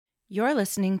You're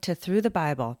listening to Through the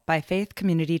Bible by Faith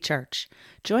Community Church.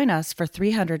 Join us for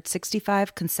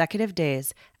 365 consecutive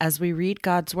days as we read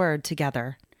God's Word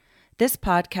together. This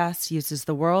podcast uses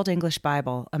the World English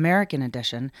Bible, American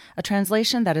Edition, a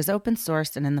translation that is open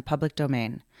source and in the public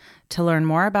domain. To learn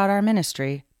more about our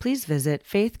ministry, please visit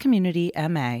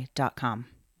faithcommunityma.com.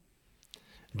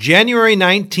 January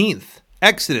 19th,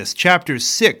 Exodus chapters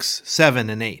 6, 7,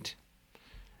 and 8.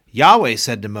 Yahweh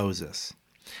said to Moses,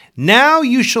 "Now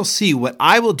you shall see what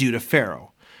I will do to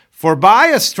Pharaoh. For by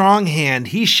a strong hand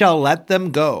he shall let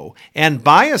them go, and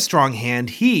by a strong hand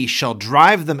he shall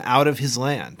drive them out of his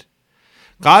land."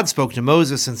 God spoke to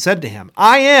Moses and said to him,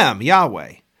 "I am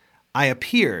Yahweh. I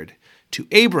appeared to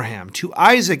Abraham, to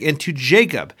Isaac, and to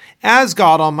Jacob as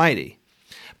God Almighty.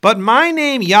 But my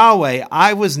name Yahweh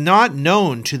I was not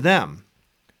known to them.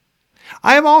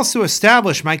 I have also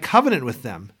established my covenant with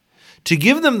them, to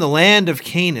give them the land of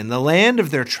Canaan, the land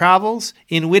of their travels,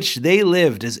 in which they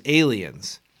lived as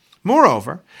aliens.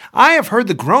 Moreover, I have heard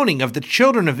the groaning of the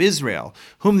children of Israel,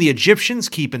 whom the Egyptians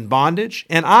keep in bondage,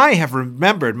 and I have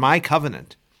remembered my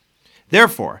covenant.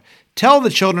 Therefore, tell the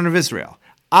children of Israel,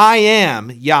 I am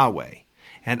Yahweh,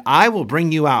 and I will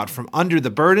bring you out from under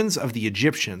the burdens of the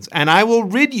Egyptians, and I will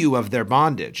rid you of their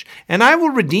bondage, and I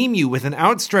will redeem you with an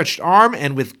outstretched arm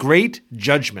and with great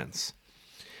judgments.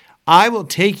 I will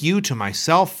take you to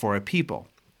myself for a people.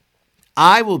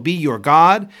 I will be your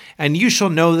God, and you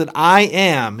shall know that I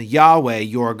am Yahweh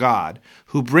your God,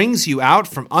 who brings you out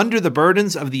from under the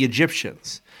burdens of the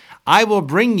Egyptians. I will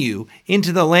bring you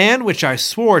into the land which I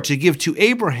swore to give to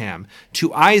Abraham,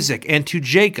 to Isaac, and to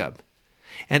Jacob,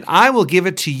 and I will give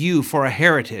it to you for a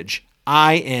heritage.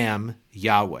 I am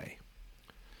Yahweh."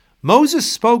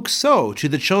 Moses spoke so to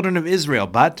the children of Israel,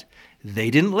 but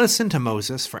they didn't listen to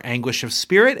Moses for anguish of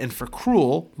spirit and for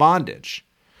cruel bondage.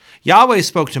 Yahweh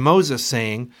spoke to Moses,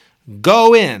 saying,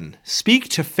 "Go in, speak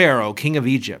to Pharaoh, king of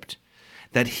Egypt,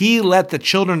 that he let the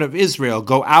children of Israel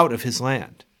go out of his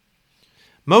land."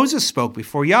 Moses spoke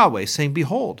before Yahweh, saying,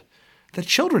 "Behold, the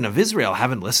children of Israel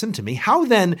haven't listened to me. How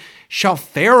then shall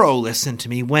Pharaoh listen to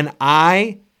me when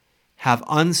I have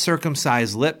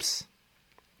uncircumcised lips?"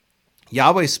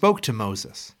 Yahweh spoke to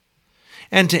Moses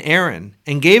and to Aaron,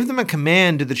 and gave them a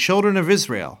command to the children of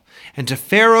Israel, and to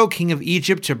Pharaoh king of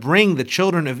Egypt, to bring the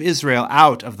children of Israel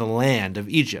out of the land of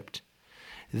Egypt.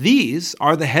 These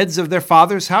are the heads of their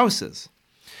fathers' houses.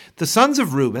 The sons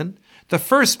of Reuben, the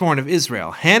firstborn of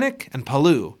Israel, Hanok and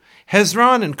Palu,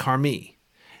 Hezron and Carmi.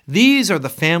 These are the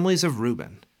families of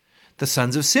Reuben. The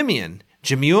sons of Simeon,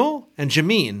 Jemuel and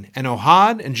Jamin, and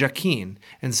Ohad and Jachin,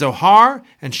 and Zohar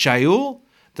and Shaul,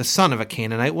 the son of a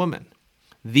Canaanite woman.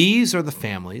 These are the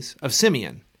families of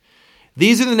Simeon.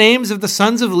 These are the names of the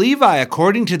sons of Levi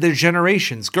according to their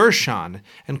generations, Gershon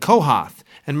and Kohath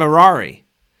and Merari.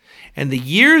 And the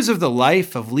years of the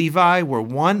life of Levi were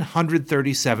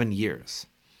 137 years.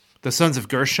 The sons of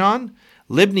Gershon,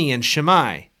 Libni and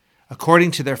Shimei,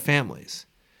 according to their families.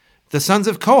 The sons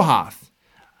of Kohath,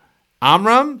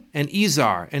 Amram and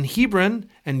Izhar and Hebron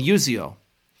and Uziel.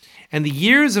 And the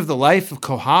years of the life of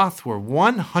Kohath were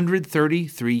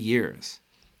 133 years.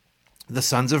 The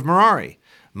sons of Merari,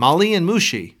 Mali and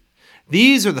Mushi.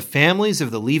 These are the families of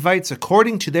the Levites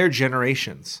according to their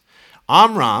generations.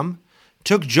 Amram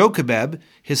took Jochebed,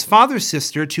 his father's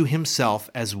sister, to himself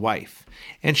as wife,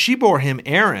 and she bore him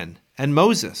Aaron and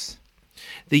Moses.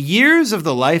 The years of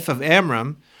the life of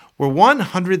Amram were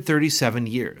 137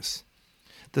 years.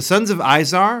 The sons of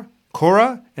Izhar,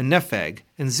 Korah and Nepheg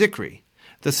and Zikri.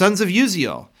 The sons of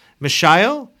Uziel,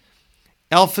 Mishael,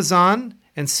 Elphazan,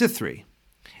 and Sithri.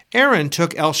 Aaron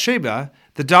took Elsheba,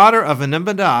 the daughter of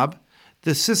Amminadab,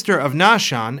 the sister of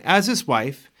Nahshon, as his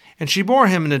wife, and she bore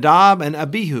him Nadab and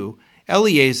Abihu,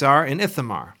 Eleazar and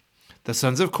Ithamar. The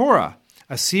sons of Korah,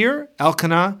 Asir,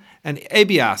 Elkanah, and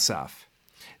Abiasaph.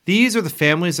 These are the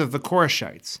families of the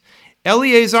Korashites.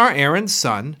 Eleazar, Aaron's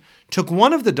son, took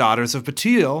one of the daughters of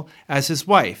Bethuel as his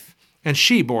wife, and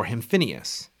she bore him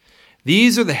Phinehas.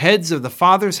 These are the heads of the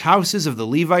fathers' houses of the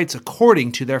Levites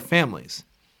according to their families.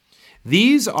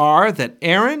 These are that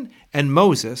Aaron and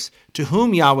Moses, to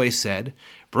whom Yahweh said,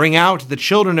 "Bring out the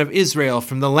children of Israel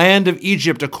from the land of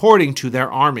Egypt according to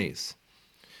their armies."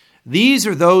 These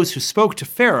are those who spoke to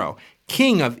Pharaoh,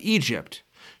 king of Egypt,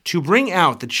 to bring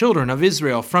out the children of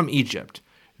Israel from Egypt.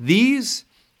 These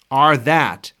are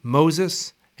that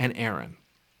Moses and Aaron.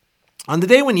 On the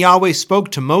day when Yahweh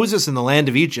spoke to Moses in the land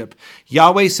of Egypt,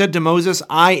 Yahweh said to Moses,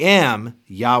 "I am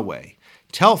Yahweh.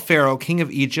 Tell Pharaoh, king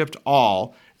of Egypt,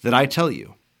 all that I tell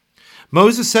you."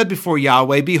 Moses said before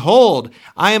Yahweh, "Behold,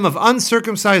 I am of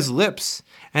uncircumcised lips,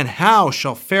 and how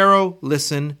shall Pharaoh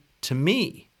listen to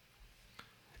me?"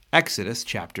 Exodus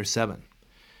chapter 7.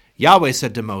 Yahweh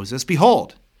said to Moses,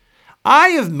 "Behold, I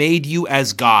have made you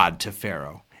as God to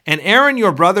Pharaoh, and Aaron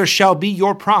your brother shall be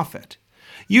your prophet.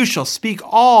 You shall speak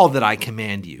all that I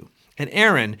command you, and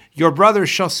Aaron your brother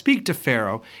shall speak to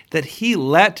Pharaoh, that he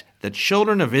let the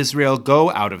children of Israel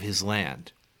go out of his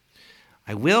land.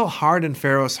 I will harden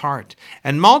Pharaoh's heart,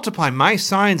 and multiply my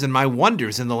signs and my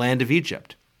wonders in the land of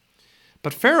Egypt.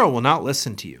 But Pharaoh will not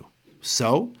listen to you.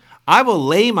 So I will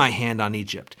lay my hand on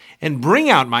Egypt, and bring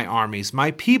out my armies,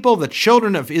 my people, the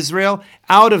children of Israel,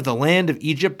 out of the land of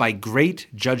Egypt by great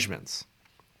judgments.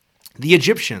 The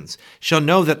Egyptians shall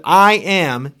know that I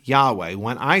am Yahweh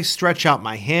when I stretch out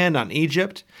my hand on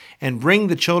Egypt and bring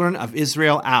the children of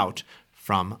Israel out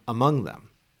from among them."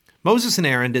 Moses and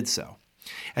Aaron did so.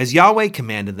 As Yahweh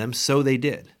commanded them, so they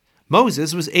did.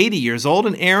 Moses was 80 years old,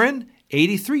 and Aaron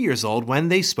 83 years old when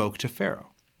they spoke to Pharaoh.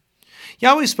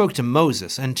 Yahweh spoke to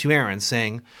Moses and to Aaron,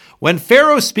 saying, "When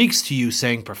Pharaoh speaks to you,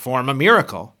 saying, 'Perform a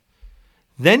miracle,'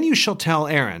 then you shall tell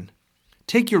Aaron,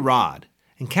 'Take your rod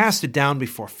and cast it down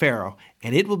before Pharaoh,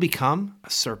 and it will become a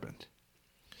serpent.'"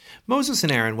 Moses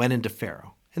and Aaron went into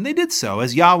Pharaoh, and they did so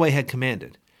as Yahweh had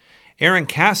commanded. Aaron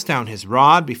cast down his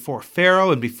rod before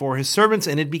Pharaoh and before his servants,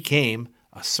 and it became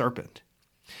a serpent.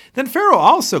 Then Pharaoh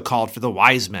also called for the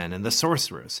wise men and the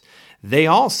sorcerers. They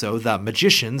also, the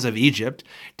magicians of Egypt,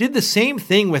 did the same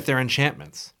thing with their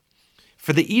enchantments.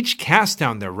 For they each cast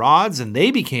down their rods, and they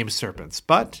became serpents.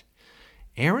 But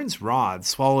Aaron's rod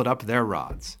swallowed up their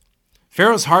rods.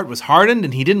 Pharaoh's heart was hardened,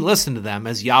 and he didn't listen to them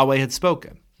as Yahweh had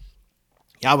spoken.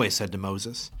 Yahweh said to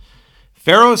Moses,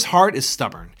 "Pharaoh's heart is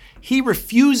stubborn. He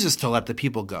refuses to let the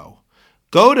people go.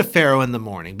 Go to Pharaoh in the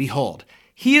morning. Behold,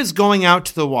 he is going out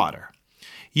to the water.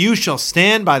 You shall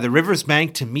stand by the river's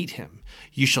bank to meet him.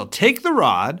 You shall take the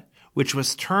rod, which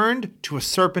was turned to a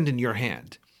serpent, in your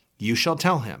hand. You shall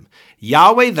tell him,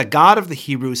 'Yahweh, the God of the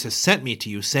Hebrews, has sent me to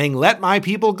you, saying, Let my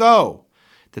people go,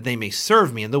 that they may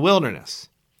serve me in the wilderness.'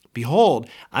 Behold,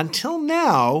 until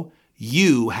now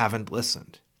you haven't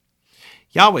listened."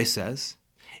 Yahweh says,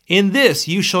 "In this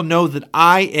you shall know that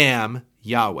I am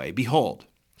Yahweh. Behold,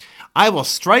 I will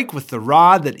strike with the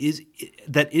rod that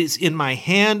is in my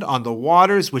hand on the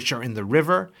waters which are in the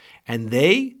river, and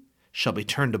they shall be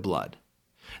turned to blood.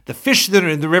 The fish that are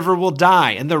in the river will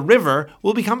die, and the river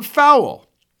will become foul.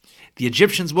 The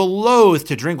Egyptians will loathe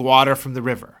to drink water from the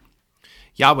river."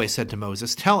 Yahweh said to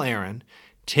Moses, "Tell Aaron,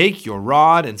 take your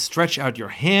rod and stretch out your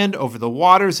hand over the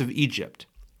waters of Egypt,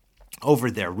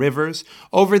 over their rivers,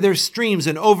 over their streams,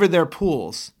 and over their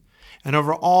pools, and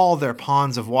over all their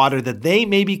ponds of water, that they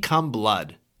may become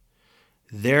blood.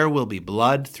 There will be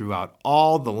blood throughout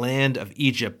all the land of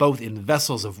Egypt, both in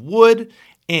vessels of wood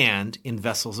and in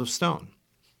vessels of stone."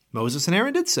 Moses and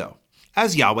Aaron did so,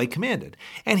 as Yahweh commanded.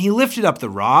 And he lifted up the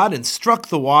rod and struck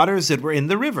the waters that were in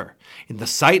the river, in the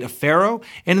sight of Pharaoh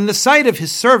and in the sight of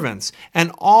his servants,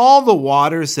 and all the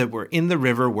waters that were in the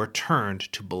river were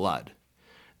turned to blood.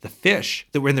 The fish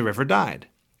that were in the river died.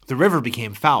 The river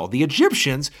became foul. The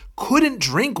Egyptians couldn't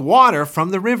drink water from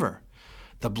the river.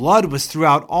 The blood was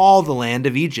throughout all the land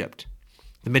of Egypt.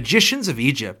 The magicians of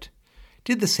Egypt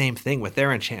did the same thing with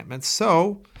their enchantments.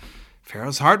 So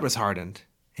Pharaoh's heart was hardened,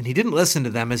 and he didn't listen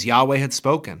to them as Yahweh had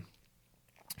spoken.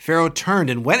 Pharaoh turned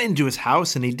and went into his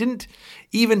house, and he didn't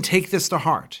even take this to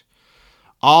heart.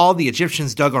 All the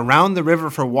Egyptians dug around the river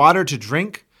for water to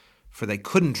drink, for they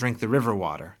couldn't drink the river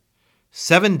water.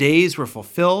 7 days were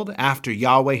fulfilled after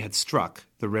Yahweh had struck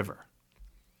the river.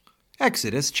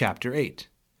 Exodus chapter 8.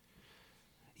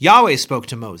 Yahweh spoke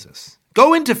to Moses,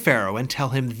 "Go into Pharaoh and tell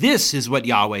him, this is what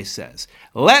Yahweh says.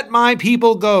 Let my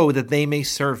people go, that they may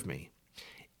serve me.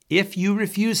 If you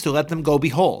refuse to let them go,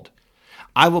 behold,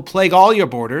 I will plague all your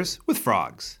borders with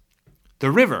frogs.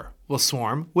 The river will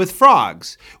swarm with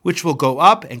frogs, which will go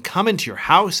up and come into your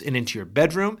house and into your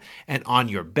bedroom and on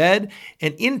your bed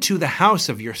and into the house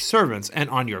of your servants and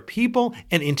on your people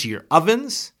and into your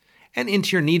ovens and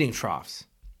into your kneading troughs.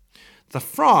 The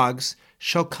frogs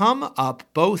shall come up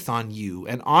both on you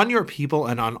and on your people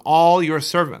and on all your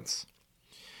servants."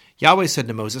 Yahweh said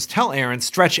to Moses, "Tell Aaron,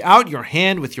 stretch out your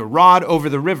hand with your rod over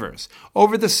the rivers,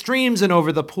 over the streams and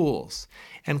over the pools,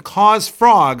 and cause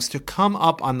frogs to come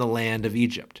up on the land of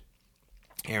Egypt."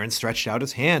 Aaron stretched out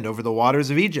his hand over the waters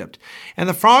of Egypt, and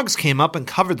the frogs came up and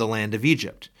covered the land of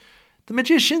Egypt. The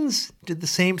magicians did the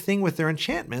same thing with their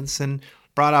enchantments and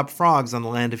brought up frogs on the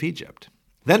land of Egypt.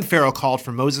 Then Pharaoh called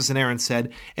for Moses, and Aaron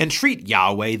said, "Entreat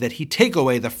Yahweh that he take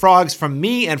away the frogs from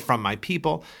me and from my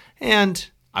people, and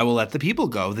I will let the people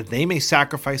go, that they may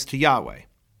sacrifice to Yahweh."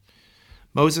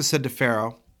 Moses said to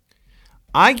Pharaoh,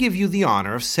 "I give you the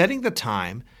honor of setting the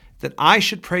time that I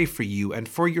should pray for you and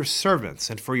for your servants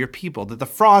and for your people, that the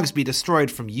frogs be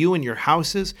destroyed from you and your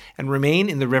houses and remain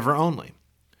in the river only?"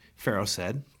 Pharaoh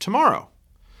said, "Tomorrow."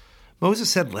 Moses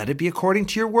said, "Let it be according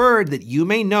to your word, that you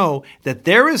may know that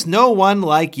there is no one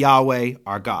like Yahweh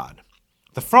our God.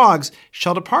 The frogs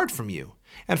shall depart from you,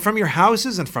 and from your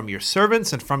houses, and from your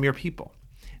servants, and from your people.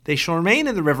 They shall remain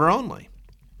in the river only."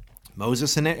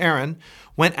 Moses and Aaron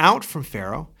went out from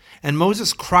Pharaoh, and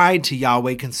Moses cried to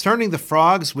Yahweh concerning the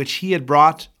frogs which he had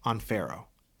brought on Pharaoh.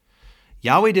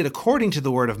 Yahweh did according to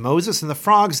the word of Moses, and the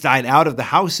frogs died out of the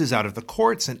houses, out of the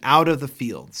courts, and out of the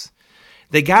fields.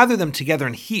 They gathered them together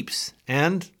in heaps,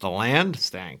 and the land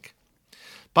stank.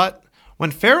 But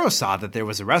when Pharaoh saw that there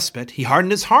was a respite, he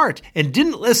hardened his heart and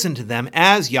didn't listen to them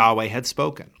as Yahweh had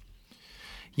spoken.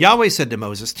 Yahweh said to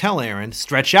Moses, "Tell Aaron,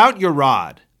 stretch out your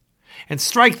rod and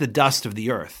strike the dust of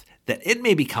the earth, that it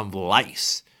may become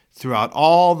lice throughout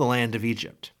all the land of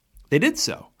Egypt." They did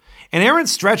so. And Aaron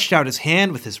stretched out his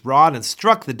hand with his rod and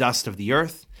struck the dust of the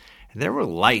earth, and there were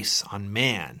lice on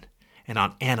man and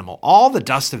on animal. All the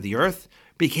dust of the earth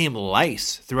became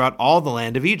lice throughout all the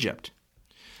land of Egypt.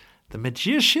 The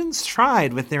magicians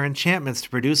tried with their enchantments to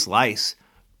produce lice,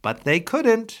 but they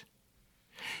couldn't.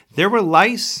 There were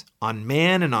lice on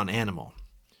man and on animal.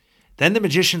 Then the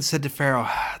magician said to Pharaoh,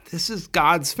 "This is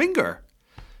God's finger."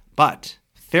 But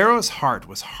Pharaoh's heart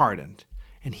was hardened,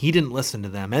 and he didn't listen to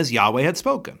them as Yahweh had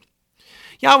spoken.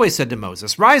 Yahweh said to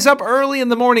Moses, "Rise up early in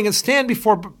the morning and stand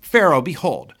before Pharaoh.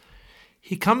 Behold,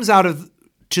 he comes out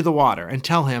to the water, and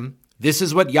tell him, 'This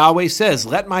is what Yahweh says,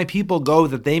 let my people go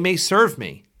that they may serve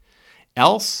me.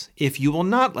 Else, if you will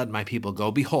not let my people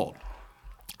go, behold,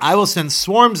 I will send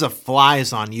swarms of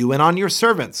flies on you and on your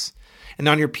servants, and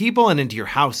on your people and into your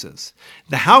houses.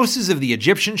 The houses of the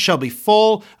Egyptians shall be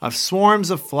full of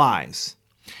swarms of flies,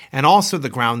 and also the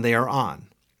ground they are on.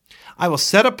 I will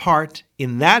set apart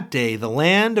in that day the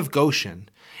land of Goshen,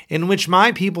 in which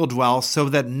my people dwell, so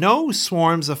that no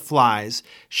swarms of flies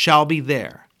shall be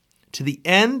there, to the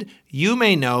end you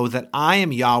may know that I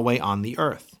am Yahweh on the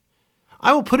earth.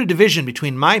 I will put a division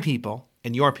between my people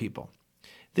and your people.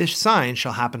 This sign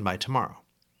shall happen by tomorrow.'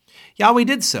 Yahweh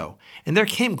did so, and there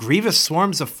came grievous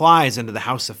swarms of flies into the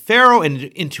house of Pharaoh and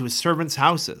into his servants'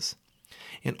 houses.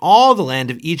 In all the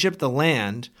land of Egypt, the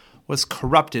land was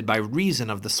corrupted by reason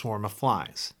of the swarm of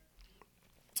flies.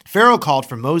 Pharaoh called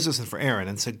for Moses and for Aaron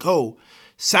and said, 'Go,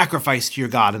 sacrifice to your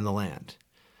God in the land.'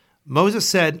 Moses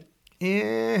said,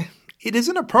 'It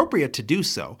isn't appropriate to do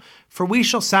so, for we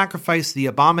shall sacrifice the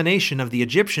abomination of the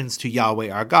Egyptians to Yahweh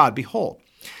our God. Behold,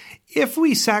 if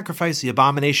we sacrifice the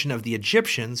abomination of the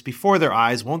Egyptians before their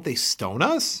eyes, won't they stone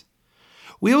us?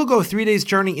 We will go 3 days'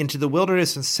 journey into the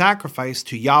wilderness and sacrifice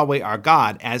to Yahweh our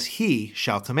God, as he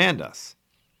shall command us.'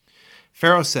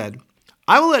 Pharaoh said,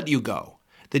 'I will let you go,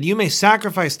 that you may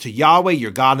sacrifice to Yahweh your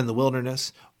God in the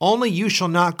wilderness. Only you shall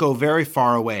not go very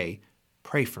far away.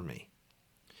 Pray for me.'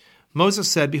 Moses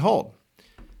said, 'Behold,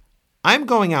 I am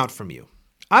going out from you.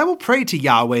 I will pray to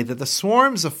Yahweh that the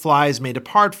swarms of flies may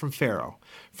depart from Pharaoh,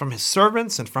 from his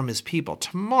servants, and from his people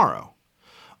tomorrow.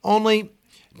 Only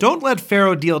don't let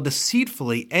Pharaoh deal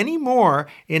deceitfully any more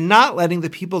in not letting the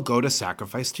people go to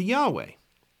sacrifice to Yahweh.'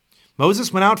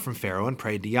 Moses went out from Pharaoh and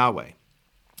prayed to Yahweh.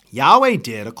 Yahweh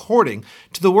did according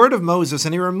to the word of Moses,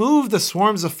 and he removed the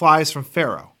swarms of flies from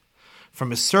Pharaoh, from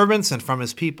his servants, and from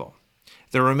his people.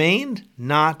 There remained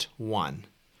not one.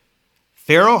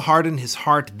 Pharaoh hardened his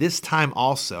heart this time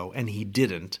also, and he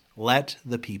didn't let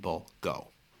the people go."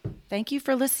 Thank you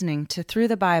for listening to Through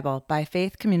the Bible by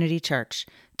Faith Community Church.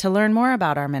 To learn more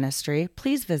about our ministry,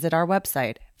 please visit our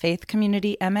website,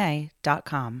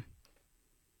 faithcommunityma.com.